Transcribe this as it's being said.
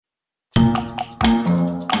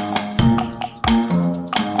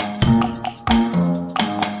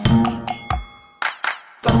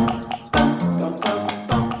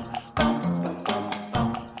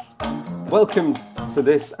Welcome to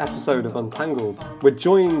this episode of Untangled. We're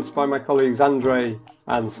joined by my colleagues Andre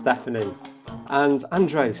and Stephanie. And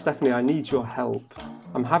Andre, Stephanie, I need your help.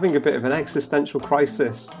 I'm having a bit of an existential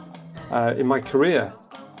crisis in my career.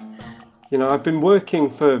 You know, I've been working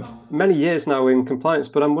for many years now in compliance,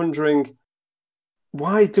 but I'm wondering,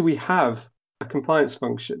 why do we have a compliance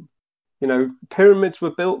function? You know, pyramids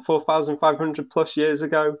were built 4,500 plus years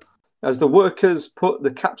ago. As the workers put the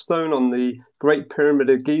capstone on the Great Pyramid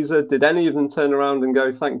of Giza, did any of them turn around and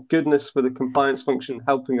go, thank goodness for the compliance function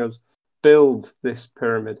helping us build this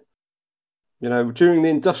pyramid? You know, during the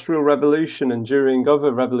Industrial Revolution and during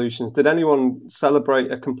other revolutions, did anyone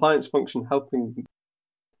celebrate a compliance function helping?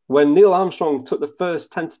 When Neil Armstrong took the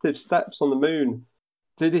first tentative steps on the moon,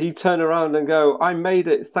 did he turn around and go, I made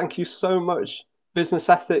it, thank you so much, business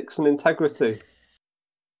ethics and integrity?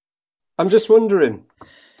 I'm just wondering,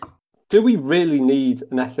 do we really need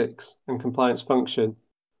an ethics and compliance function?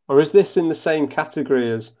 Or is this in the same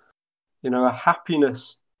category as, you know, a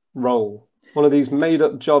happiness role, one of these made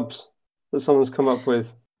up jobs that someone's come up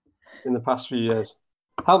with in the past few years?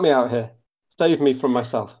 Help me out here. Save me from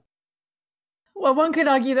myself. Well, one could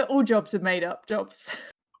argue that all jobs are made up jobs.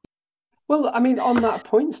 Well, I mean, on that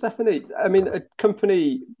point, Stephanie, I mean, a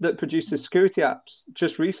company that produces security apps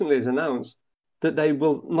just recently has announced that they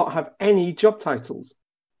will not have any job titles.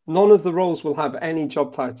 None of the roles will have any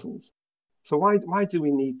job titles. So why do we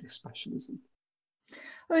need this specialism?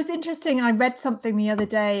 Well, it's interesting. I read something the other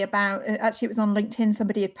day about, actually it was on LinkedIn,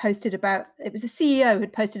 somebody had posted about, it was a CEO who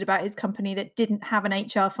had posted about his company that didn't have an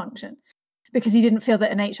HR function because he didn't feel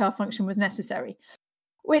that an HR function was necessary,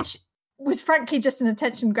 which was frankly just an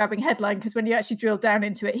attention-grabbing headline, because when you actually drill down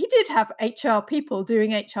into it, he did have HR people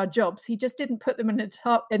doing HR jobs. He just didn't put them in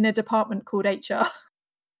a department called HR.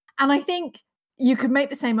 And I think you could make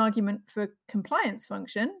the same argument for compliance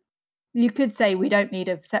function. You could say we don't need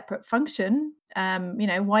a separate function. You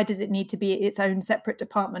know, why does it need to be its own separate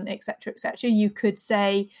department, et cetera, et cetera? You could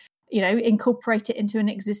say, you know, incorporate it into an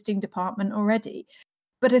existing department already.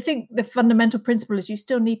 But I think the fundamental principle is you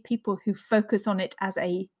still need people who focus on it as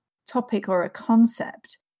a topic or a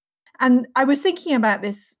concept. And I was thinking about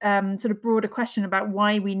this sort of broader question about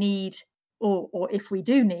why we need, or if we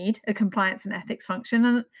do need, a compliance and ethics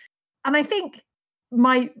function. And I think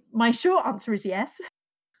my short answer is yes.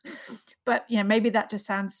 But you know, maybe that just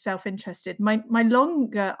sounds self-interested. My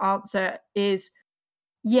longer answer is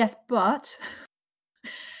yes, but.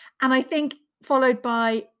 And I think followed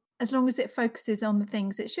by, as long as it focuses on the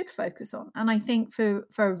things it should focus on. And I think for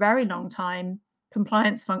a very long time,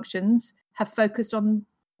 compliance functions have focused on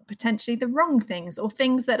potentially the wrong things, or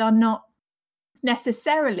things that are not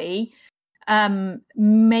necessarily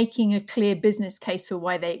making a clear business case for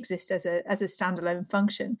why they exist as a standalone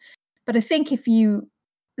function. But I think if you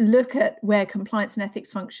look at where compliance and ethics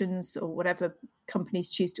functions, or whatever companies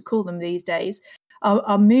choose to call them these days,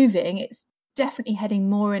 are moving, it's definitely heading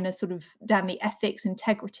more in a sort of down the ethics,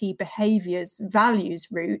 integrity, behaviors, values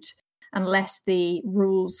route, and less the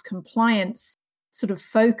rules compliance sort of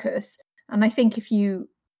focus. And I think if you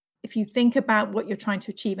think about what you're trying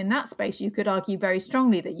to achieve in that space, you could argue very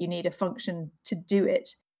strongly that you need a function to do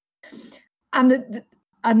it. And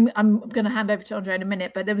I'm going to hand over to Andre in a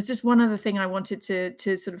minute, but there was just one other thing I wanted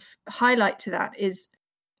to sort of highlight to that is,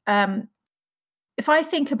 if I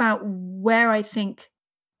think about where I think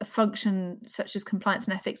a function such as compliance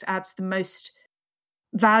and ethics adds the most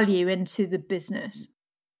value into the business,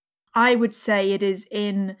 I would say it is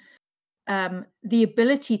in the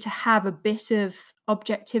ability to have a bit of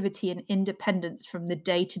objectivity and independence from the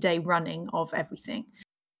day-to-day running of everything.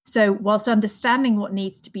 So whilst understanding what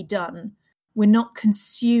needs to be done, we're not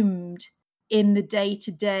consumed in the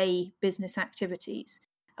day-to-day business activities.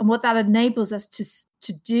 And what that enables us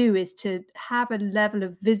to do is to have a level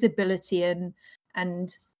of visibility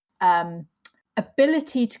and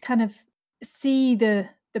ability to kind of see the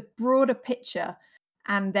broader picture,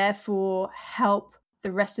 and therefore help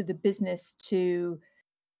the rest of the business to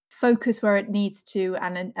focus where it needs to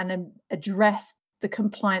and address the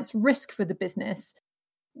compliance risk for the business,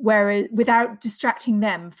 without distracting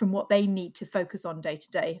them from what they need to focus on day to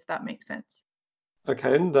day, if that makes sense.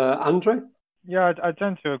 Okay, and Andre? Yeah, I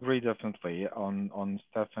tend to agree definitely on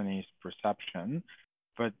Stephanie's perception,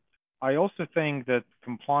 but I also think that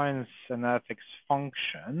compliance and ethics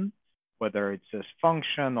function, whether it's a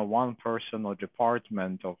function or one person or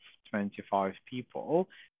department of 25 people,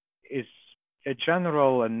 is a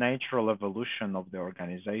general and natural evolution of the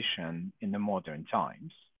organization in the modern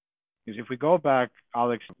times. Because if we go back,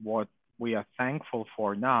 Alex, what we are thankful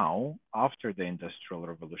for now, after the Industrial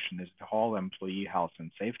Revolution, is the whole employee health and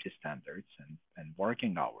safety standards and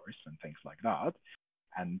working hours and things like that.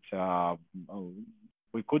 And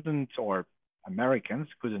we couldn't, or Americans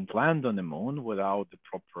couldn't land on the moon without the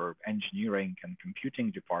proper engineering and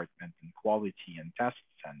computing department and quality and test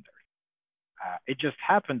centers. It just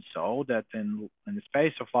happened so that in the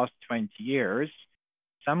space of last 20 years,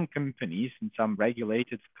 some companies and some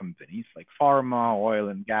regulated companies like pharma, oil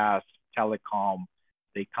and gas, telecom,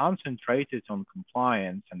 they concentrated on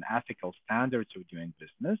compliance and ethical standards of doing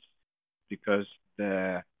business because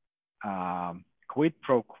the quid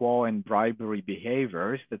pro quo and bribery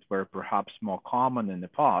behaviors that were perhaps more common in the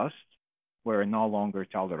past were no longer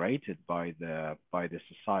tolerated by the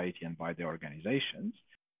society and by the organizations.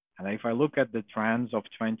 And if I look at the trends of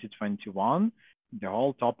 2021, the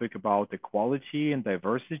whole topic about equality and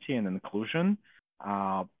diversity and inclusion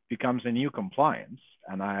becomes a new compliance.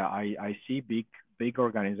 And I see big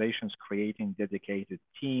organizations creating dedicated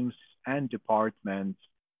teams and departments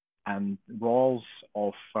and roles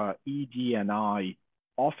of ED&I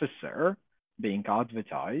officer being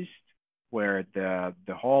advertised, where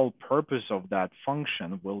the whole purpose of that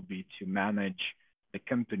function will be to manage the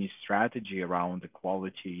company's strategy around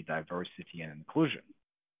equality, diversity, and inclusion.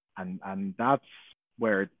 And that's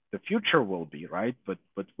where the future will be, right? But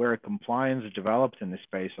where compliance developed in the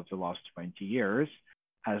space of the last 20 years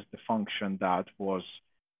as the function that was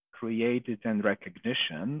created in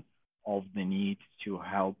recognition of the need to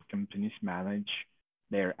help companies manage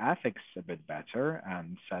their ethics a bit better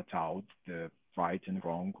and set out the right and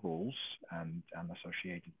wrong rules and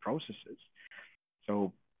associated processes.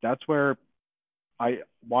 So that's where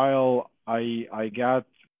while I get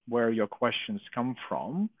where your questions come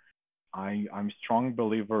from, I'm a strong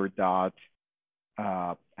believer that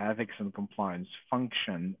ethics and compliance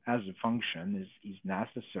function as a function is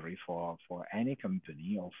necessary for any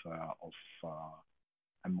company of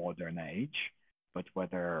a modern age, but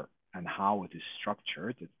whether and how it is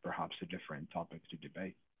structured is perhaps a different topic to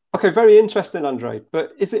debate. Okay, very interesting, Andrei.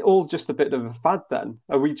 But is it all just a bit of a fad then?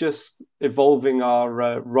 Are we just evolving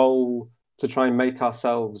our role to try and make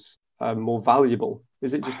ourselves more valuable?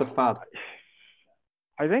 Is it just a fad?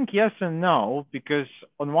 I think yes and no, because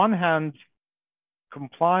on one hand,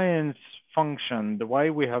 compliance function, the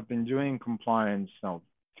way we have been doing compliance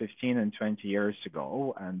 15 and 20 years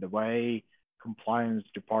ago, and the way compliance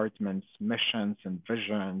departments' missions and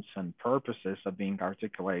visions and purposes are being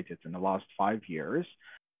articulated in the last 5 years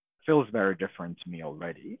feels very different to me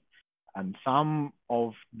already. And some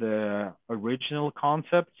of the original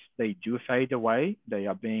concepts, they do fade away. They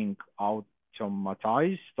are being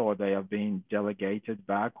automatized, or they are being delegated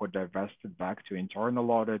back or divested back to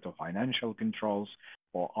internal audit or financial controls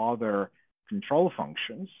or other control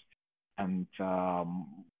functions. And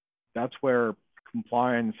that's where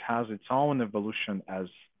compliance has its own evolution as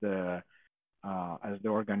the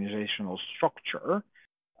organizational structure.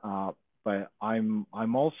 But I'm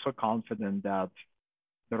also confident that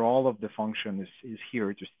the role of the function is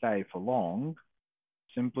here to stay for long,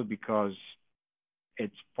 simply because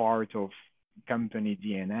it's part of company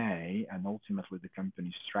DNA and ultimately the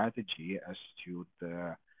company strategy as to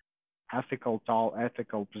the ethical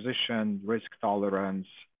position, risk tolerance,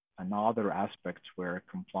 and other aspects where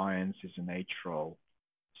compliance is a natural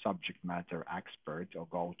subject matter expert or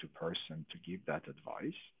go-to person to give that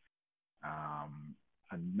advice.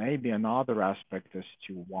 And maybe another aspect as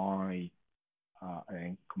to why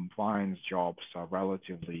compliance jobs are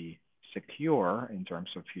relatively secure in terms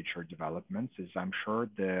of future developments is I'm sure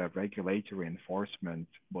the regulatory enforcement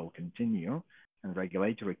will continue and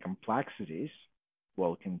regulatory complexities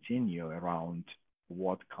will continue around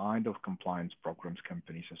what kind of compliance programs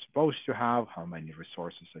companies are supposed to have, how many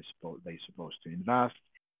resources they're supposed to invest,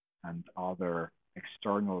 and other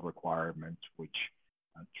external requirements which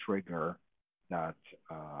trigger that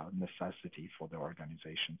necessity for the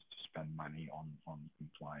organizations to spend money on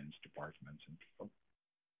compliance departments and people.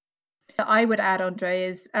 I would add, Andrei,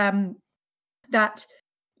 is that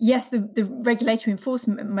yes, the regulatory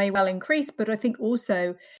enforcement may well increase, but I think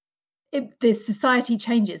also the society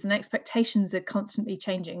changes and expectations are constantly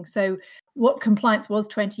changing. So what compliance was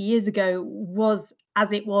 20 years ago was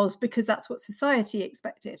as it was because that's what society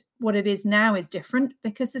expected. What it is now is different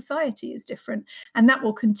because society is different. And that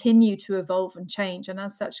will continue to evolve and change. And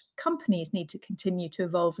as such, companies need to continue to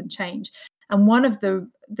evolve and change. And one of the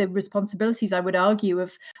responsibilities, I would argue,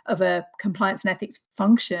 of a compliance and ethics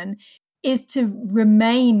function is to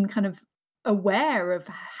remain kind of aware of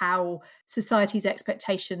how society's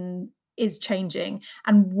expectation is changing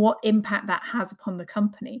and what impact that has upon the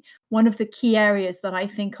company. One of the key areas that I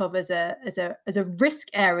think of as a risk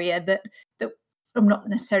area that I'm not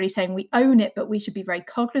necessarily saying we own it, but we should be very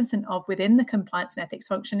cognizant of within the compliance and ethics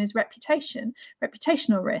function is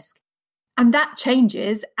reputational risk. And that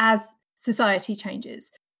changes as society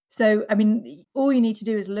changes. So, I mean, all you need to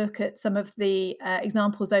do is look at some of the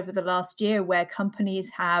examples over the last year where companies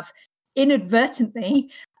have inadvertently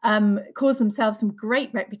caused themselves some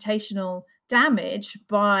great reputational damage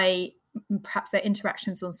by perhaps their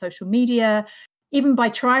interactions on social media, even by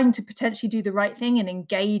trying to potentially do the right thing and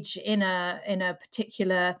engage in a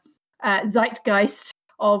particular zeitgeist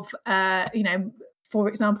of, for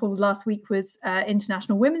example, last week was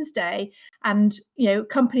International Women's Day, and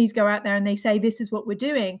companies go out there and they say, this is what we're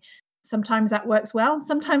doing. Sometimes that works well,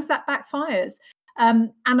 sometimes that backfires.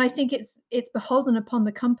 And I think it's beholden upon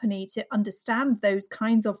the company to understand those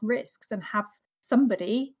kinds of risks and have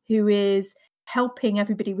somebody who is helping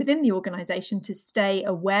everybody within the organization to stay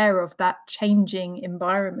aware of that changing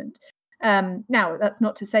environment. Now, that's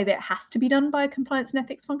not to say that it has to be done by a compliance and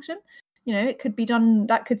ethics function. It could be done,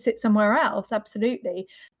 that could sit somewhere else, absolutely.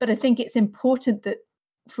 But I think it's important that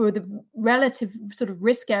for the relative sort of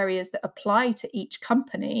risk areas that apply to each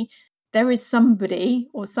company, there is somebody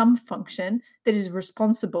or some function that is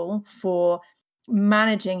responsible for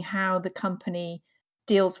managing how the company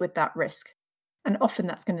deals with that risk. And often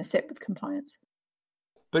that's going to sit with compliance.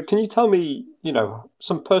 But can you tell me,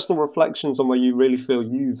 some personal reflections on where you really feel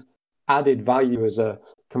you've added value as a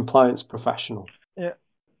compliance professional? Yeah.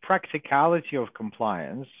 Practicality of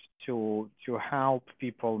compliance to help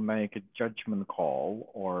people make a judgment call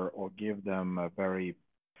or give them a very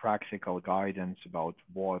practical guidance about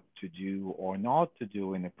what to do or not to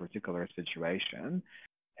do in a particular situation.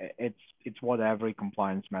 It's what every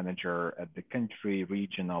compliance manager at the country,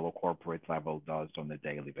 regional, or corporate level does on a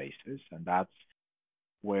daily basis, and that's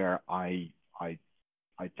where I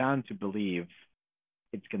tend to believe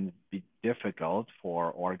it's going to be difficult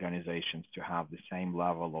for organizations to have the same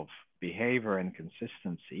level of behavior and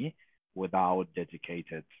consistency without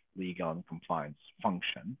dedicated legal and compliance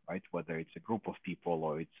function, right? Whether it's a group of people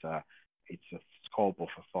or it's a scope of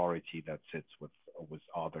authority that sits with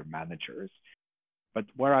other managers. But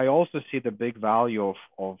where I also see the big value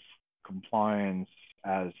of compliance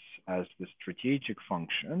as the strategic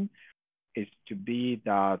function is to be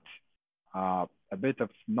that a bit of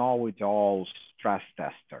know-it-all stress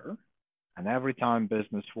tester. And every time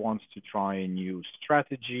business wants to try a new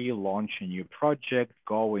strategy, launch a new project,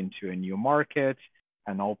 go into a new market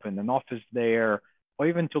and open an office there, or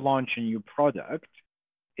even to launch a new product,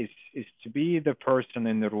 is to be the person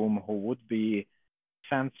in the room who would be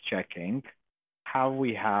sense checking, have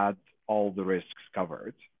we had all the risks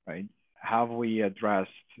covered, right? Have we addressed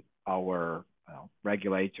our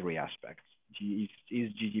regulatory aspects?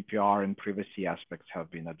 Is GDPR and privacy aspects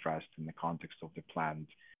have been addressed in the context of the planned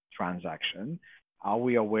transaction? Are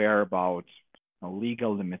we aware about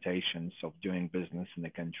legal limitations of doing business in the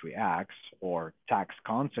country X or tax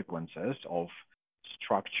consequences of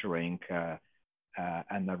structuring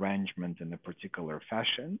an arrangement in a particular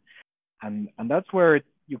fashion? And that's where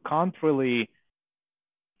you can't really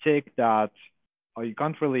take that, or you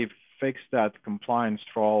can't really fix that compliance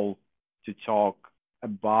role to talk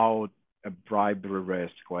about a bribery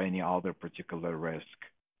risk or any other particular risk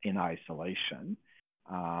in isolation.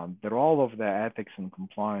 The role of the ethics and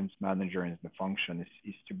compliance manager in the function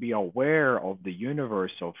is to be aware of the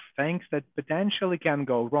universe of things that potentially can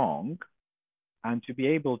go wrong and to be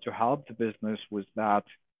able to help the business with that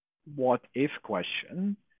what if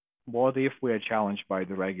question. What if we are challenged by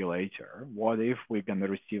the regulator? What if we're going to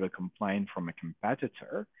receive a complaint from a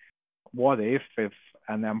competitor? What if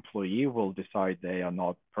an employee will decide they are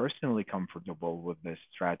not personally comfortable with this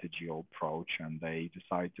strategy or approach and they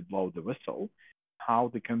decide to blow the whistle?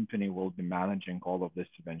 How the company will be managing all of these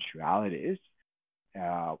eventualities.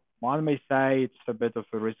 One may say it's a bit of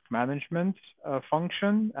a risk management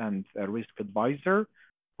function and a risk advisor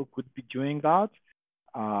who could be doing that.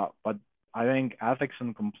 But I think ethics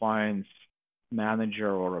and compliance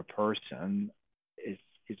manager or a person is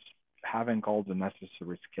having all the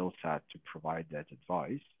necessary skill set to provide that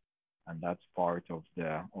advice. And that's part of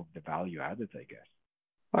the value added, I guess.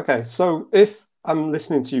 Okay, so if I'm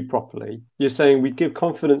listening to you properly, you're saying we give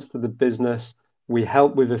confidence to the business, we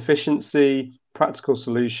help with efficiency, practical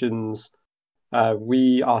solutions.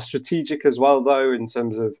 We are strategic as well, though, in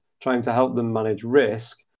terms of trying to help them manage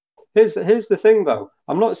risk. Here's the thing, though.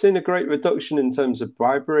 I'm not seeing a great reduction in terms of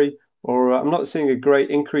bribery, or I'm not seeing a great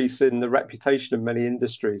increase in the reputation of many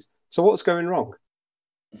industries. So what's going wrong?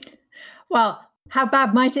 Well, how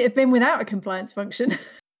bad might it have been without a compliance function?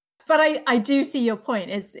 But I do see your point.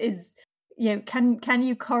 Is can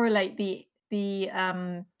you correlate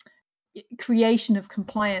the creation of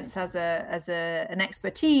compliance as an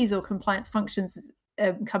expertise or compliance functions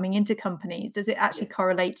coming into companies? Does it actually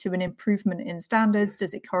correlate to an improvement in standards?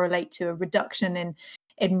 Does it correlate to a reduction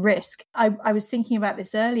in risk? I was thinking about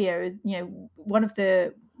this earlier. One of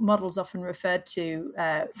the models often referred to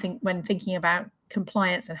when thinking about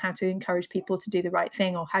compliance and how to encourage people to do the right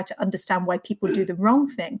thing, or how to understand why people do the wrong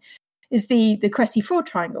thing, is the Cressy fraud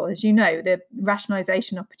triangle, as you know, the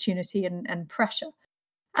rationalization, opportunity, and pressure.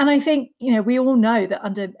 And I think, we all know that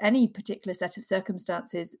under any particular set of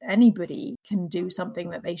circumstances, anybody can do something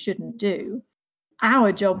that they shouldn't do.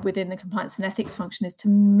 Our job within the compliance and ethics function is to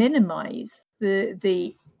minimize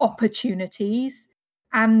the opportunities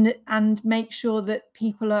and make sure that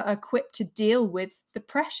people are equipped to deal with the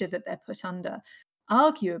pressure that they're put under.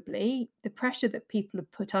 Arguably, the pressure that people are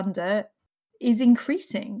put under is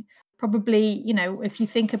increasing. Probably, if you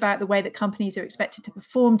think about the way that companies are expected to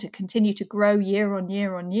perform, to continue to grow year on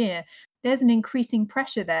year on year, there's an increasing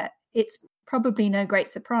pressure there. It's probably no great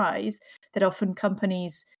surprise that often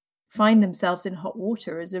companies find themselves in hot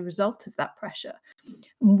water as a result of that pressure.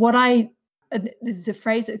 There's a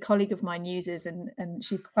phrase that a colleague of mine uses, and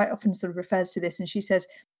she quite often sort of refers to this, and she says,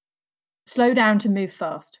 slow down to move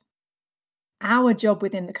fast. Our job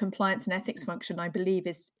within the compliance and ethics function, I believe,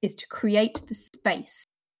 is to create the space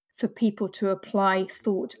for people to apply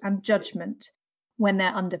thought and judgment when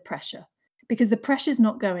they're under pressure, because the pressure's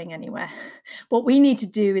not going anywhere. What we need to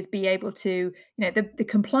do is be able to, the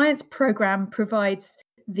compliance program provides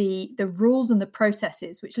the rules and the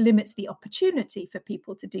processes, which limits the opportunity for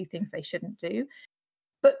people to do things they shouldn't do.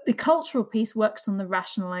 But the cultural piece works on the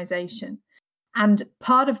rationalization. And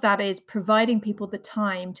part of that is providing people the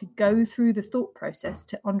time to go through the thought process,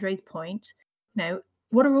 to Andre's point.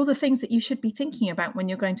 What are all the things that you should be thinking about when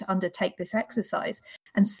you're going to undertake this exercise?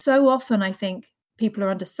 And so often, I think people are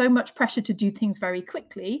under so much pressure to do things very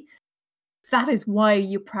quickly. That is why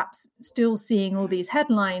you're perhaps still seeing all these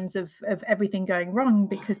headlines of everything going wrong,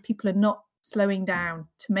 because people are not slowing down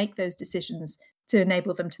to make those decisions to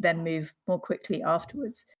enable them to then move more quickly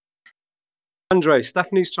afterwards. Andre,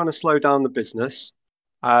 Stephanie's trying to slow down the business.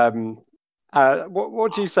 What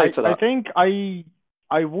do you say to that? I think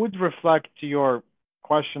I would reflect to your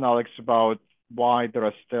question, Alex, about why there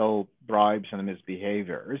are still bribes and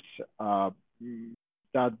misbehaviors.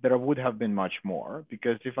 That there would have been much more,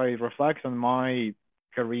 because if I reflect on my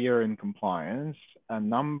career in compliance, a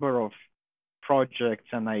number of projects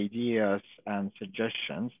and ideas and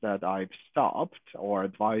suggestions that I've stopped or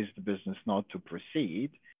advised the business not to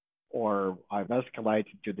proceed, or I've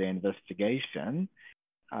escalated to the investigation,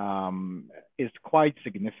 is quite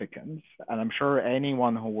significant. And I'm sure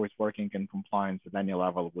anyone who was working in compliance at any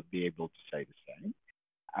level would be able to say the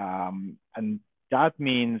same. And that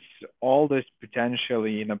means all this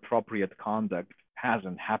potentially inappropriate conduct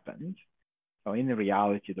hasn't happened. So in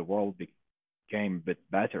reality, the world became a bit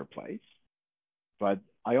better place. But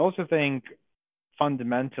I also think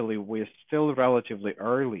fundamentally we're still relatively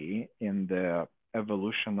early in the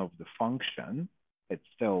evolution of the function. It's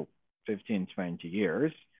still 15, 20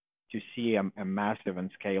 years to see a massive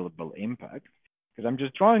and scalable impact. Because I'm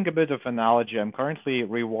just drawing a bit of analogy. I'm currently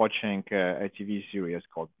rewatching a TV series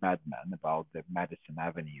called Mad Men about the Madison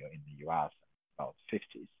Avenue in the US, about the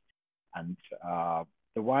 50s. And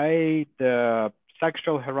the way the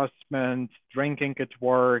sexual harassment, drinking at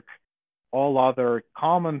work, all other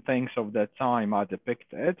common things of that time are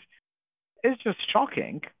depicted is just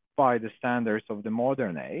shocking by the standards of the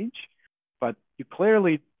modern age. But you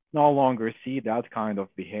clearly no longer see that kind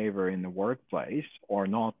of behavior in the workplace, or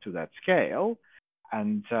not to that scale.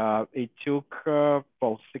 And it took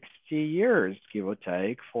 60 years, give or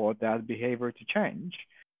take, for that behavior to change.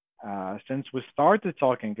 Since we started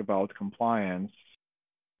talking about compliance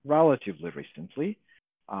relatively recently,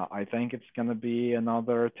 I think it's going to be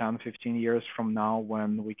another 10, 15 years from now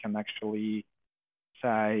when we can actually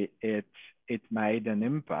say it made an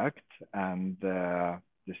impact and the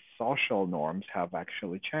social norms have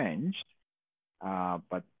actually changed.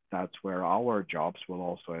 But that's where our jobs will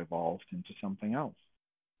also evolve into something else.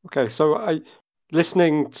 Okay, so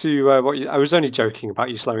listening to I was only joking about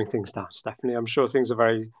you slowing things down, Stephanie. I'm sure things are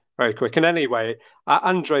very, very quick. And anyway,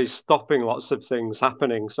 Andre's stopping lots of things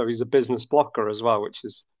happening, so he's a business blocker as well, which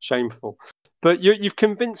is shameful. But you've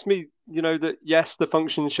convinced me, that yes, the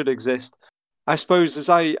function should exist. I suppose as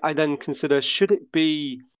I then consider, should it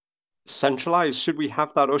be centralized? Should we have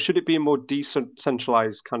that, or should it be a more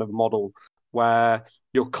decentralized kind of model where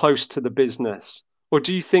you're close to the business? Or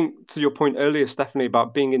do you think, to your point earlier, Stephanie,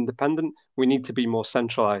 about being independent, we need to be more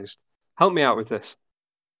centralized? Help me out with this.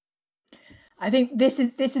 I think this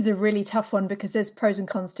is a really tough one, because there's pros and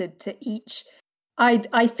cons to each.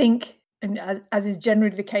 I think, and as is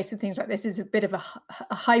generally the case with things like this, is a bit of a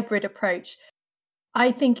hybrid approach.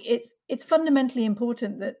 I think it's fundamentally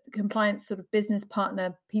important that the compliance sort of business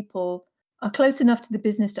partner people are close enough to the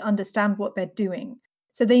business to understand what they're doing.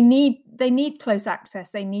 So they need close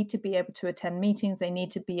access. They need to be able to attend meetings. They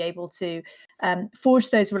need to be able to forge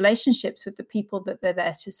those relationships with the people that they're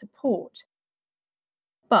there to support.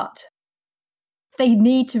 But they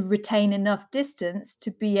need to retain enough distance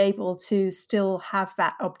to be able to still have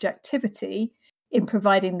that objectivity in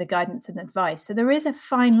providing the guidance and advice. So there is a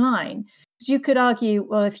fine line. Because you could argue,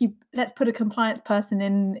 well, let's put a compliance person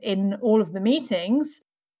in all of the meetings.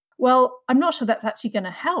 Well, I'm not sure that's actually going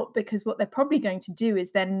to help, because what they're probably going to do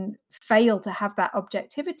is then fail to have that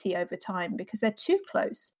objectivity over time because they're too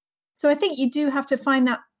close. So I think you do have to find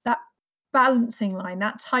that balancing line,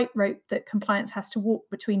 that tightrope that compliance has to walk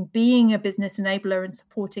between being a business enabler and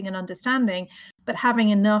supporting and understanding, but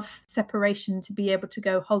having enough separation to be able to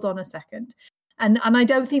go, hold on a second. And I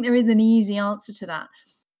don't think there is an easy answer to that.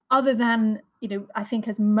 Other than, I think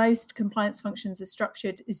as most compliance functions are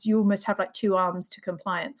structured, is you almost have like two arms to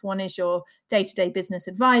compliance. One is your day-to-day business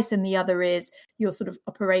advice, and the other is your sort of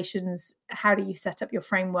operations. How do you set up your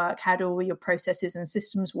framework? How do all your processes and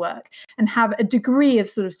systems work? And have a degree of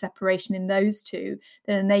sort of separation in those two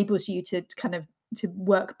that enables you to kind of to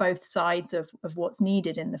work both sides of what's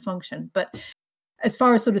needed in the function. But as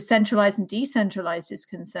far as sort of centralized and decentralized is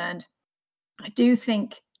concerned, I do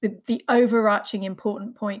think the overarching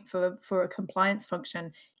important point for a compliance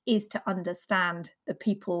function is to understand the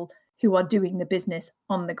people who are doing the business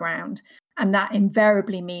on the ground. And that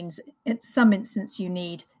invariably means in some instance you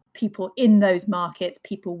need people in those markets,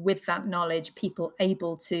 people with that knowledge, people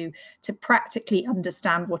able to practically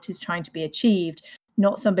understand what is trying to be achieved,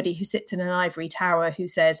 not somebody who sits in an ivory tower who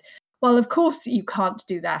says, well, of course you can't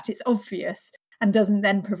do that, it's obvious, and doesn't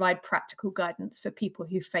then provide practical guidance for people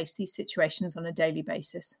who face these situations on a daily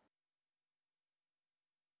basis.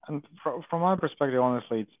 And from my perspective,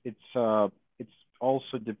 honestly, it's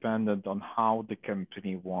also dependent on how the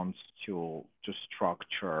company wants to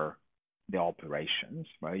structure the operations.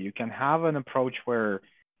 Right? You can have an approach where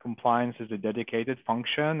compliance is a dedicated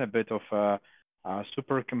function, a bit of a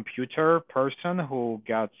supercomputer person who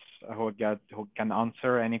can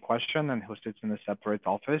answer any question and who sits in a separate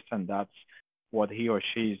office, and that's what he or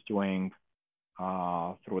she is doing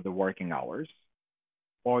through the working hours.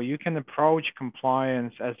 Or you can approach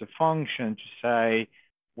compliance as a function to say,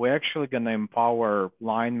 we're actually going to empower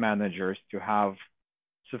line managers to have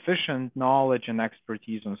sufficient knowledge and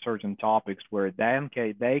expertise on certain topics where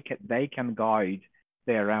they can guide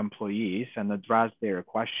their employees and address their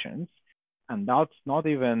questions. And that's not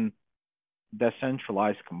even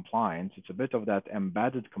decentralized compliance. It's a bit of that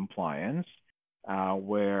embedded compliance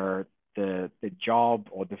where the job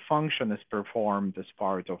or the function is performed as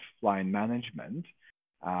part of line management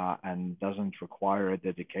and doesn't require a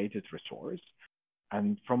dedicated resource.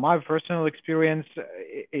 And from my personal experience,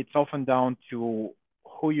 it's often down to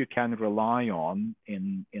who you can rely on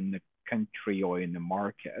in the country or in the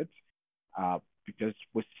market. Because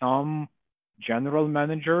with some general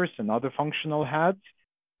managers and other functional heads,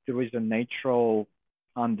 there is a natural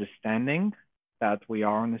understanding that we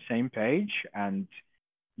are on the same page, and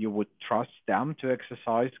you would trust them to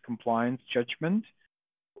exercise compliance judgment.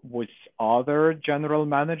 With other general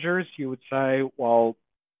managers, you would say, well,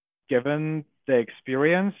 given the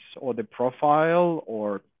experience or the profile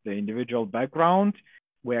or the individual background,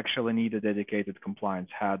 we actually need a dedicated compliance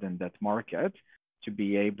head in that market to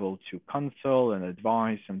be able to counsel and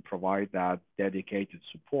advise and provide that dedicated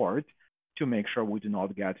support to make sure we do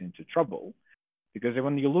not get into trouble. Because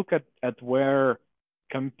when you look at where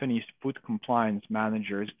companies put compliance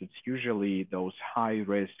managers, it's usually those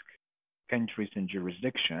high-risk countries and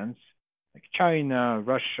jurisdictions like China,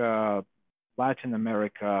 Russia, Latin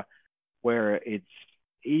America, where it's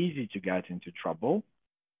easy to get into trouble.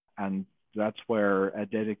 And that's where a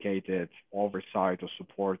dedicated oversight or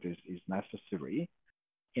support is necessary.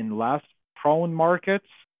 In less prone markets,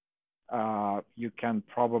 you can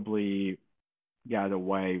probably get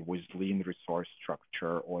away with lean resource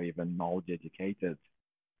structure or even no dedicated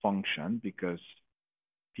function because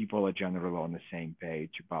people are generally on the same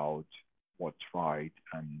page about what's right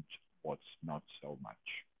and what's not so much.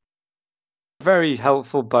 Very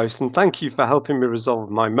helpful, both, and thank you for helping me resolve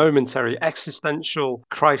my momentary existential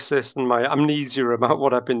crisis and my amnesia about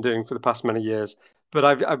what I've been doing for the past many years.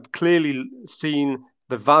 But I've clearly seen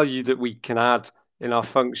the value that we can add in our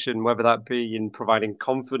function, whether that be in providing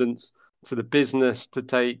confidence to the business to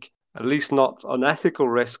take at least not unethical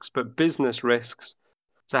risks, but business risks,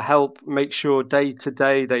 to help make sure day to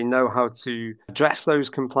day they know how to address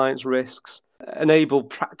those compliance risks, enable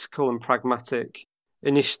practical and pragmatic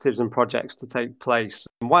initiatives and projects to take place.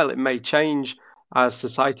 And while it may change as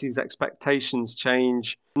society's expectations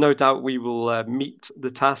change. No doubt we will meet the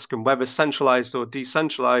task, and whether centralized or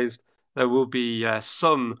decentralized, there will be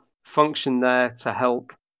some function there to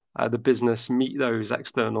help the business meet those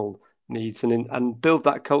external needs and build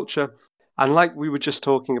that culture. And like we were just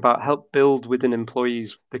talking about, help build within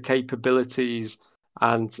employees the capabilities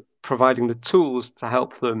and providing the tools to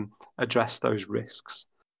help them address those risks.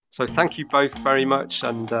 So thank you both very much.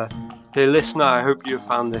 And dear listener, I hope you have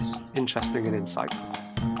found this interesting and insightful.